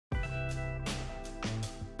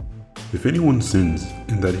If anyone sins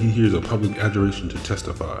in that he hears a public adjuration to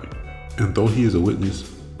testify, and though he is a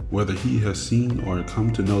witness, whether he has seen or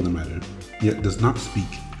come to know the matter, yet does not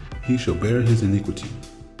speak, he shall bear his iniquity.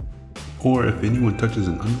 Or if anyone touches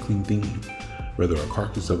an unclean thing, whether a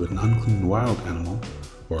carcass of an unclean wild animal,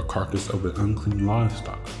 or a carcass of an unclean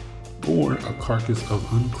livestock, or a carcass of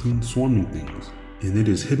unclean swarming things, and it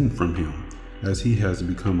is hidden from him, as he has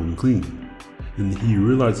become unclean, and he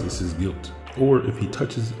realizes his guilt, or if he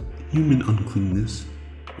touches human uncleanness,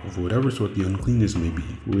 of whatever sort the uncleanness may be,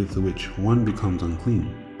 with which one becomes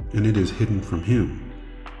unclean, and it is hidden from him,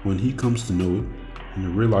 when he comes to know it,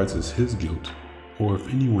 and realizes his guilt, or if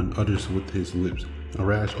anyone utters with his lips a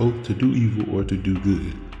rash oath to do evil or to do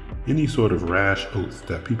good, any sort of rash oath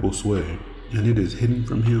that people swear, and it is hidden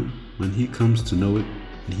from him, when he comes to know it,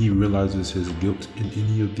 and he realizes his guilt in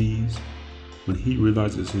any of these, when he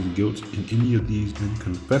realizes his guilt in any of these and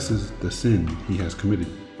confesses the sin he has committed,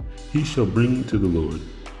 he shall bring to the Lord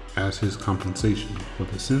as his compensation for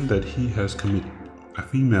the sin that he has committed a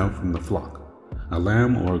female from the flock, a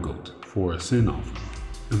lamb or a goat, for a sin offering,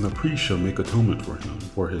 and the priest shall make atonement for him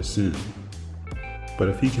for his sin. But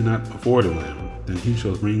if he cannot afford a lamb, then he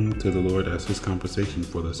shall bring to the Lord as his compensation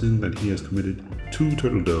for the sin that he has committed 2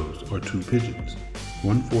 turtle doves or 2 pigeons,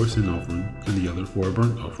 one for a sin offering and the other for a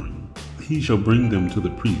burnt offering. He shall bring them to the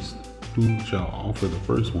priest, who shall offer the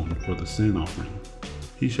first one for the sin offering.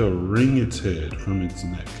 He shall wring its head from its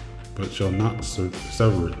neck, but shall not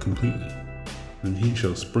sever it completely. And he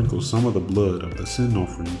shall sprinkle some of the blood of the sin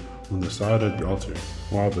offering on the side of the altar,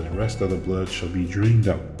 while the rest of the blood shall be drained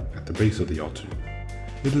out at the base of the altar.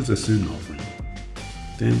 It is a sin offering.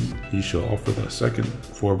 Then he shall offer the second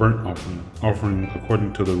for a burnt offering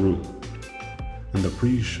according to the rule. And the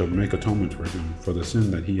priest shall make atonement for him for the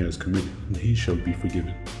sin that he has committed, and he shall be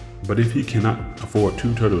forgiven. But if he cannot afford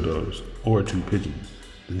 2 turtle doves or 2 pigeons,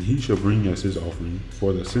 then he shall bring as his offering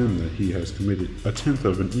for the sin that he has committed 1/10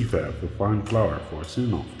 of an ephah of fine flour for a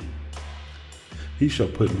sin offering. He shall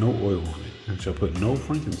put no oil on it, and shall put no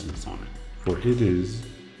frankincense on it, for it is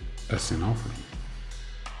a sin offering.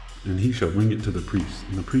 And he shall bring it to the priest,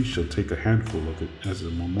 and the priest shall take a handful of it as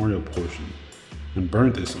a memorial portion, and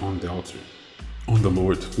burn this on the altar, on the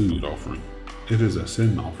Lord's food offering. It is a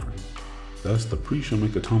sin offering. Thus the priest shall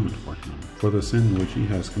make atonement for him for the sin which he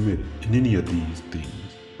has committed in any of these things,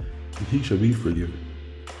 and he shall be forgiven,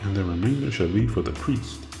 and the remainder shall be for the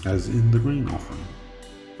priest, as in the grain offering.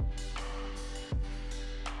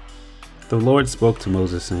 The Lord spoke to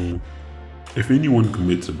Moses, saying, If anyone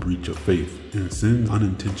commits a breach of faith and sins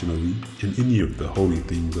unintentionally in any of the holy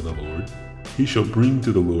things of the Lord, he shall bring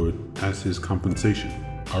to the Lord as his compensation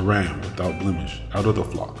a ram without blemish out of the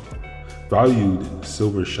flock, valued in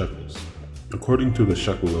silver shekels, according to the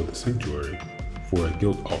shekel of the sanctuary, for a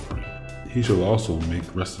guilt offering. He shall also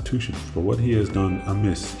make restitution for what he has done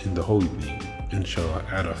amiss in the holy thing, and shall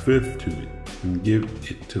add 1/5 to it, and give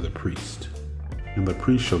it to the priest. And the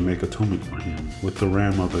priest shall make atonement for him with the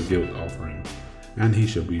ram of the guilt offering, and he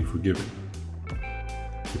shall be forgiven.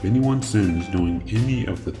 If anyone sins doing any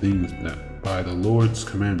of the things that by the Lord's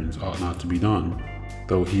commandments ought not to be done,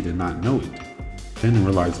 though he did not know it, then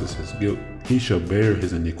realizes his guilt, he shall bear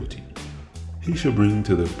his iniquity. He shall bring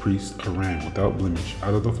to the priest a ram without blemish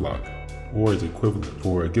out of the flock, or its equivalent,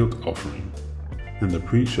 for a guilt offering, and the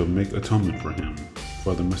priest shall make atonement for him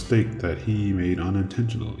for the mistake that he made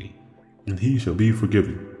unintentionally, and he shall be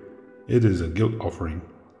forgiven. It is a guilt offering.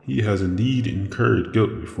 He has indeed incurred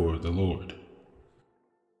guilt before the Lord.